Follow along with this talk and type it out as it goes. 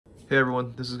Hey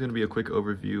everyone, this is going to be a quick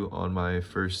overview on my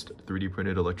first 3D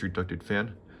printed electric ducted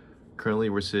fan. Currently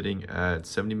we're sitting at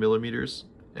 70 millimeters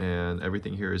and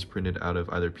everything here is printed out of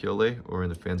either PLA or in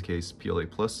the fan's case PLA+,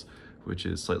 which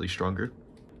is slightly stronger.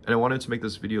 And I wanted to make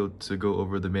this video to go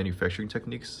over the manufacturing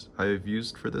techniques I've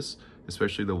used for this,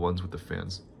 especially the ones with the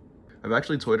fans. I've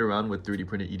actually toyed around with 3D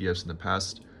printed EDFs in the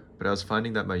past, but I was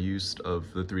finding that my use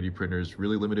of the 3D printers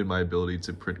really limited my ability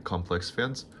to print complex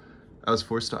fans. I was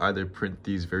forced to either print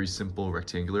these very simple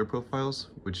rectangular profiles,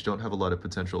 which don't have a lot of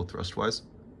potential thrust-wise,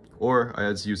 or I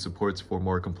had to use supports for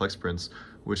more complex prints,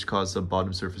 which caused the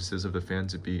bottom surfaces of the fan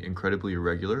to be incredibly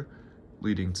irregular,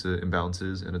 leading to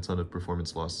imbalances and a ton of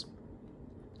performance loss.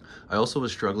 I also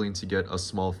was struggling to get a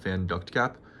small fan duct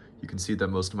gap. You can see that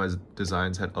most of my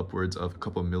designs had upwards of a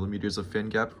couple millimeters of fan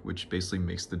gap, which basically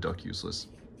makes the duct useless.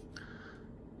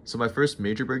 So my first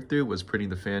major breakthrough was printing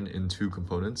the fan in two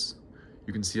components.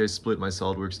 You can see I split my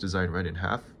SolidWorks design right in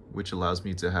half, which allows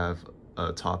me to have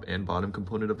a top and bottom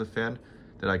component of the fan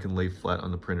that I can lay flat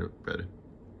on the printer bed.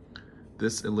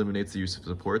 This eliminates the use of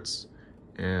supports,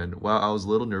 and while I was a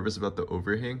little nervous about the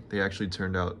overhang, they actually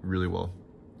turned out really well.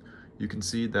 You can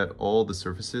see that all the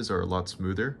surfaces are a lot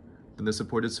smoother than the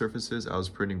supported surfaces I was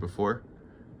printing before,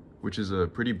 which is a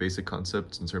pretty basic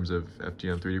concept in terms of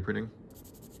FDM 3D printing.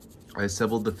 I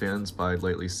assembled the fans by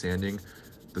lightly sanding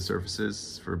the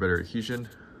surfaces for better adhesion.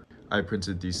 I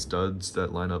printed these studs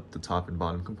that line up the top and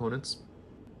bottom components,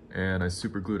 and I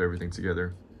super glued everything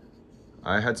together.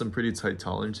 I had some pretty tight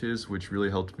tolerances, which really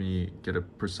helped me get a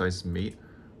precise mate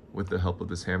with the help of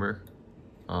this hammer.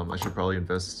 I should probably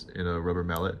invest in a rubber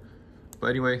mallet.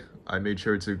 But anyway, I made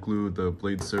sure to glue the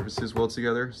blade surfaces well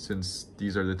together, since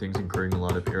these are the things incurring a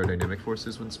lot of aerodynamic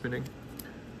forces when spinning.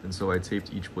 And so I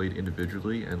taped each blade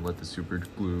individually and let the super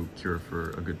glue cure for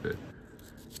a good bit.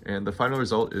 And the final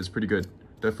result is pretty good,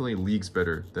 definitely leagues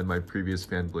better than my previous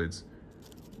fan blades.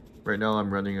 Right now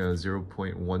I'm running a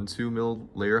 0.12 mil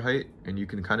layer height, and you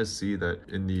can kind of see that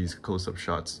in these close-up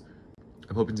shots.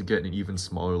 I'm hoping to get an even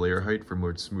smaller layer height for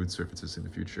more smooth surfaces in the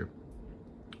future.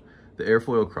 The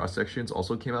airfoil cross sections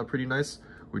also came out pretty nice,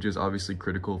 which is obviously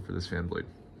critical for this fan blade.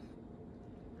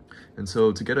 And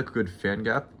so to get a good fan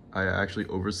gap, I actually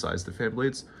oversized the fan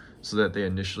blades so that they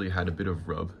initially had a bit of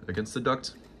rub against the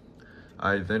duct.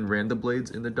 I then ran the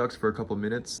blades in the ducts for a couple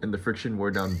minutes, and the friction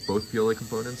wore down both PLA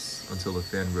components until the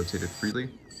fan rotated freely.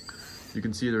 You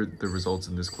can see the results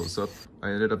in this close-up.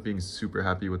 I ended up being super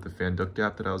happy with the fan duct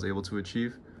gap that I was able to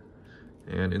achieve.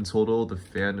 And in total, the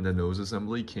fan and the nose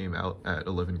assembly came out at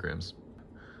 11 grams.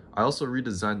 I also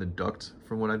redesigned the duct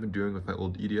from what I've been doing with my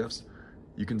old EDFs.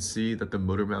 You can see that the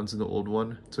motor mounts in the old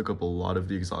one took up a lot of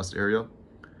the exhaust area,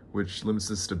 which limits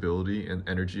the stability and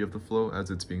energy of the flow as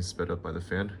it's being sped up by the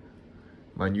fan.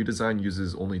 My new design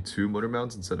uses only 2 motor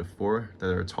mounts instead of 4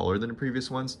 that are taller than the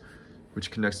previous ones, which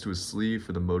connects to a sleeve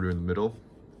for the motor in the middle.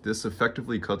 This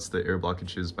effectively cuts the air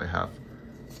blockages by half.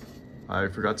 I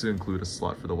forgot to include a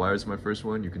slot for the wires in my first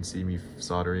one. You can see me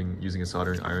using a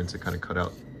soldering iron to kind of cut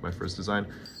out my first design,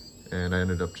 and I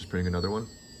ended up just putting another one.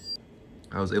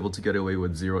 I was able to get away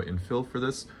with 0 infill for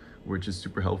this, which is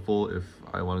super helpful if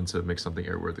I wanted to make something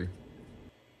airworthy.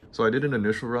 So I did an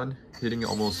initial run, hitting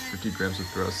almost 50 grams of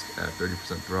thrust at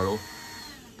 30% throttle.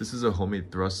 This is a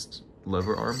homemade thrust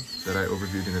lever arm that I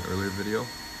overviewed in an earlier video.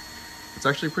 It's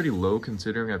actually pretty low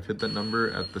considering I've hit that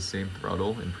number at the same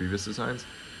throttle in previous designs,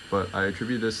 but I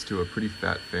attribute this to a pretty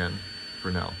fat fan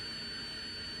for now.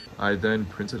 I then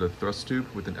printed a thrust tube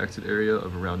with an exit area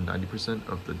of around 90%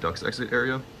 of the duct's exit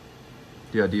area.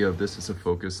 The idea of this is to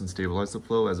focus and stabilize the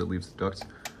flow as it leaves the duct.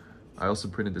 I also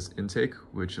printed this intake,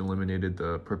 which eliminated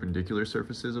the perpendicular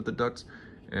surfaces of the duct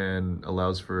and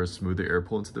allows for a smoother air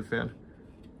pull into the fan.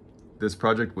 This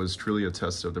project was truly a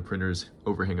test of the printer's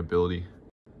overhang ability.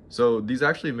 So these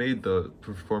actually made the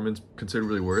performance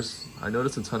considerably worse. I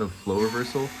noticed a ton of flow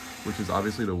reversal, which is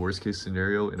obviously the worst case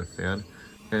scenario in a fan,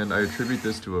 and I attribute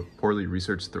this to a poorly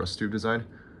researched thrust tube design.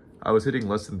 I was hitting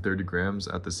less than 30 grams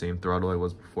at the same throttle I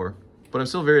was before. But I'm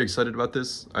still very excited about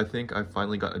this. I think I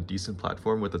finally got a decent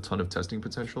platform with a ton of testing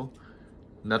potential.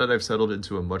 Now that I've settled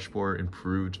into a much more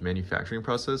improved manufacturing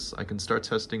process, I can start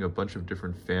testing a bunch of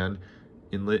different fan,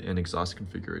 inlet, and exhaust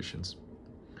configurations.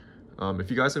 If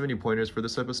you guys have any pointers for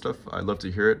this type of stuff, I'd love to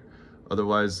hear it.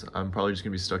 Otherwise, I'm probably just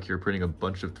gonna be stuck here printing a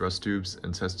bunch of thrust tubes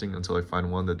and testing until I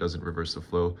find one that doesn't reverse the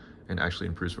flow and actually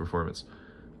improves performance.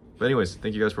 But anyways,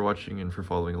 thank you guys for watching and for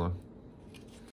following along.